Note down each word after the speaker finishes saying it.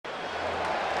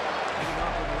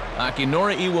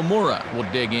Akinori Iwamura will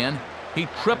dig in. He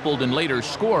tripled and later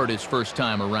scored his first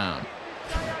time around.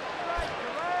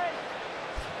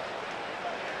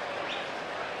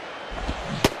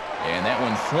 And that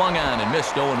one swung on and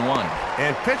missed 0-1.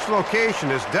 And pitch location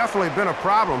has definitely been a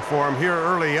problem for him here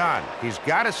early on. He's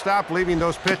got to stop leaving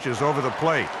those pitches over the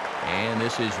plate. And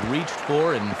this is reached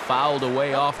for and fouled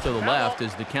away off to the left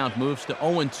as the count moves to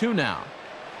 0-2 now.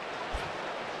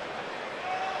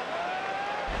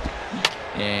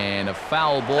 And a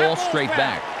foul ball straight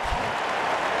back.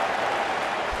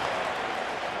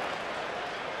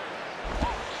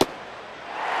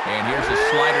 And here's a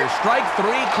slider. Strike 3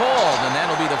 called, and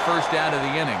that'll be the first out of the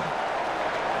inning.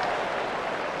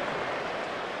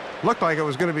 Looked like it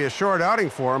was going to be a short outing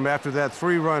for him after that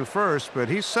 3-run first, but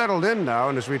he's settled in now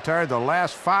and has retired the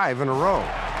last 5 in a row.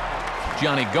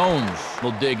 Johnny Gomes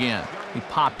will dig in. He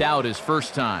popped out his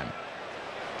first time.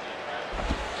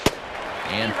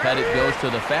 And Pettit goes to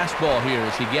the fastball here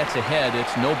as he gets ahead.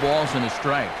 It's no balls and a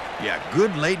strike. Yeah,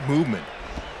 good late movement.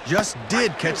 Just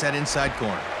did catch that inside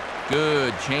corner.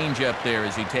 Good changeup there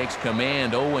as he takes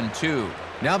command. 0-2.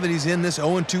 Now that he's in this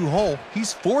 0-2 hole,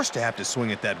 he's forced to have to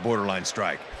swing at that borderline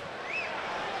strike.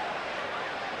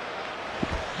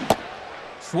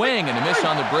 Swing and a miss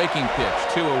on the breaking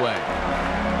pitch. 2 away.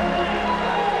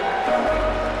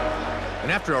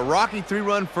 And after a rocky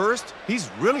 3-run first, he's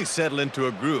really settled into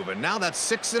a groove, and now that's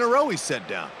 6 in a row he's set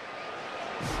down.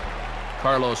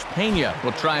 Carlos Pena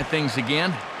will try things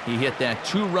again. He hit that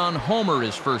 2-run homer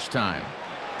his first time.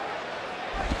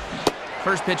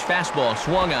 First pitch fastball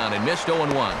swung on and missed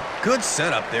 0-1. Good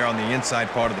setup there on the inside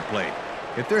part of the plate.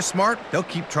 If they're smart, they'll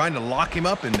keep trying to lock him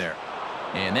up in there.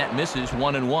 And that misses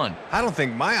 1-1. I don't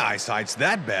think my eyesight's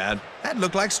that bad. That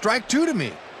looked like strike 2 to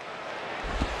me.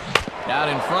 Out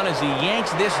in front as he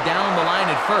yanks this down the line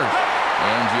at first.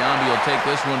 And Giambi will take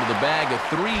this one to the bag. A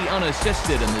 3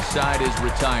 unassisted, and the side is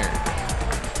retired.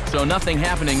 So nothing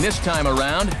happening this time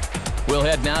around. We'll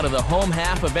head now to the home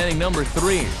half of inning number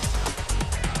 3.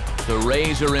 The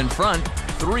Rays are in front,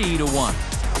 3-1.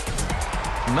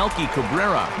 Melky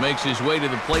Cabrera makes his way to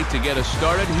the plate to get us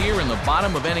started here in the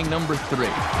bottom of inning number 3.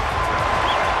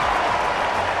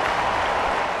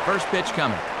 First pitch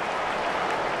coming.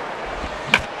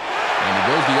 And he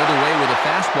goes the other way with a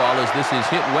fastball as this is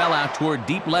hit well out toward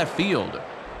deep left field.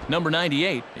 Number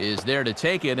 98 is there to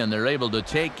take it, and they're able to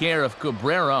take care of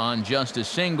Cabrera on just a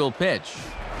single pitch.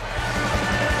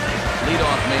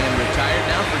 Leadoff man retired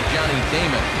now for Johnny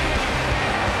Damon.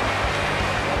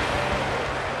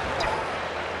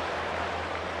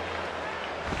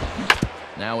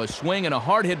 Now a swing and a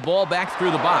hard hit ball back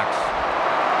through the box.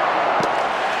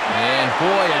 And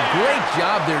boy, a great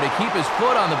job there to keep his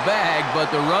foot on the bag,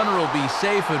 but the runner will be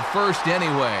safe at first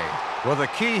anyway. Well, the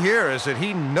key here is that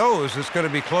he knows it's going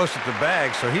to be close at the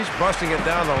bag, so he's busting it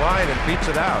down the line and beats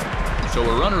it out. So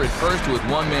a runner at first with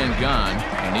 1 man gone,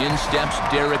 and in steps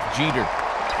Derek Jeter.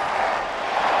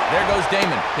 There goes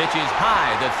Damon. Pitch is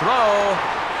high. The throw.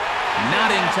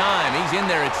 Not in time. He's in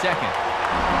there at second.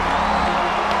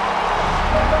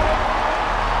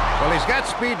 Well, he's got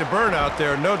speed to burn out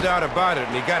there, no doubt about it,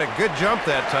 and he got a good jump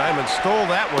that time and stole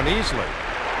that one easily.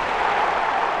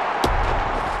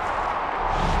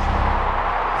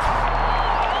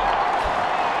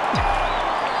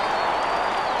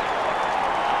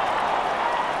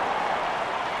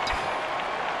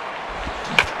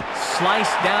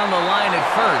 Sliced down the line at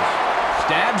first.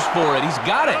 Stabs for it. He's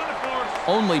got it.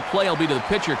 Only play will be to the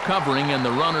pitcher covering, and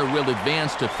the runner will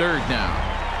advance to third now.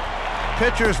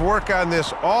 Pitchers work on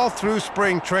this all through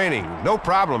spring training. No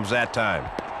problems that time.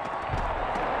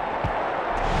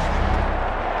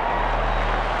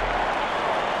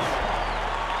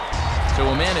 So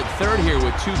a man at third here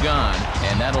with 2 gone,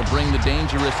 and that'll bring the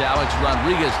dangerous Alex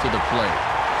Rodriguez to the plate.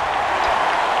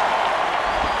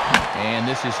 And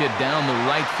this is hit down the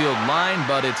right field line,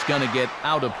 but it's going to get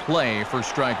out of play for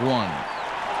strike 1.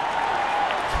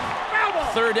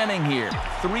 Third inning here.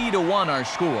 3-1 our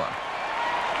score.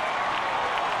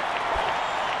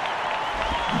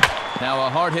 Now a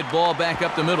hard hit ball back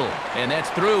up the middle, and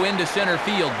that's through into center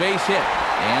field, base hit.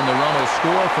 And the run will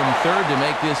score from third to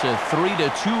make this a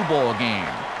 3-2 ball game.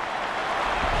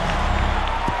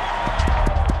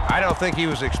 I don't think he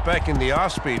was expecting the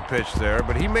off-speed pitch there,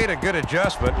 but he made a good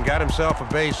adjustment and got himself a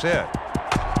base hit.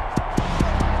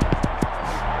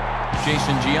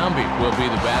 Jason Giambi will be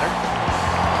the batter.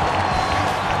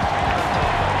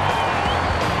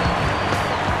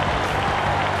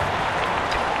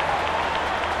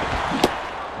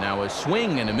 Now a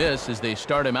swing and a miss as they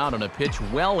start him out on a pitch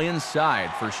well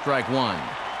inside for strike 1.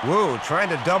 Whoa, trying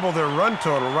to double their run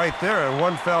total right there in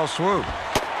one fell swoop.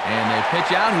 And they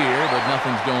pitch out here, but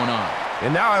nothing's going on.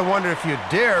 And now I wonder if you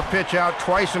dare pitch out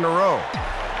twice in a row.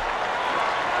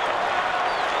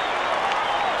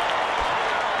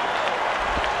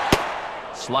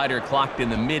 Slider clocked in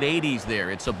the mid-80s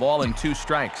there. It's a ball and 2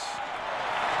 strikes.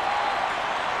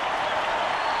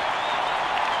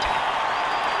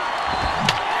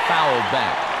 Fouled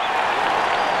back.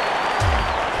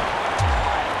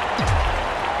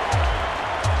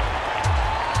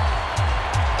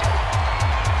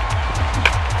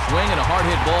 Swing and a hard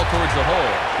hit ball towards the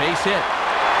hole. Base hit.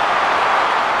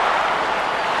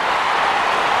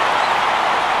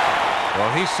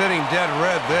 Well, he's sitting dead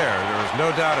red there. There is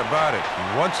no doubt about it. And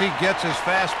once he gets his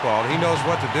fastball, he knows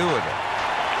what to do with it.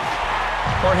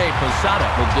 Jorge Posada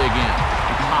will dig in.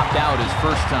 He popped out his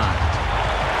first time.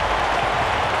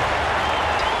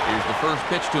 Here's the first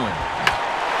pitch to him.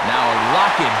 Now a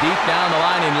rocket deep down the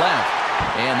line in left.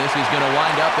 And this is going to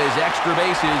wind up as extra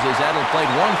bases as that'll play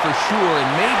 1 for sure and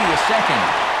maybe a second.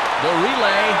 The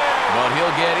relay, but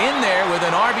he'll get in there with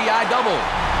an RBI double.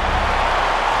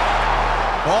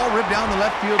 Ball ripped down the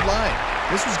left field line.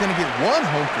 This was going to get 1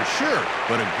 home for sure,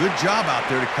 but a good job out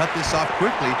there to cut this off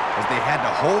quickly as they had to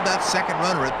hold that second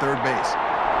runner at third base.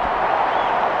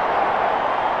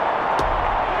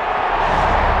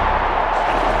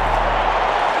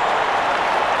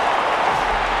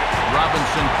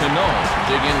 Robinson Cano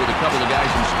dig in with a couple of guys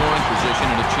in scoring position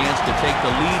and a chance to take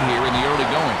the lead here in the early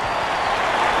going.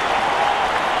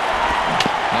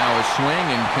 Now a swing,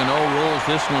 and Cano rolls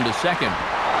this one to second.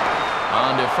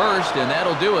 On to first, and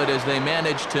that'll do it as they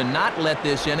manage to not let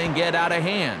this inning get out of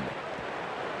hand.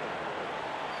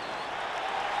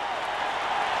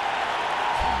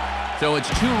 So it's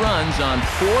 2 runs on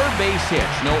 4 base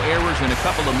hits. No errors and a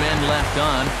couple of men left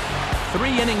on.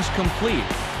 3 innings complete,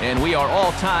 and we are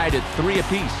all tied at 3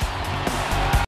 apiece.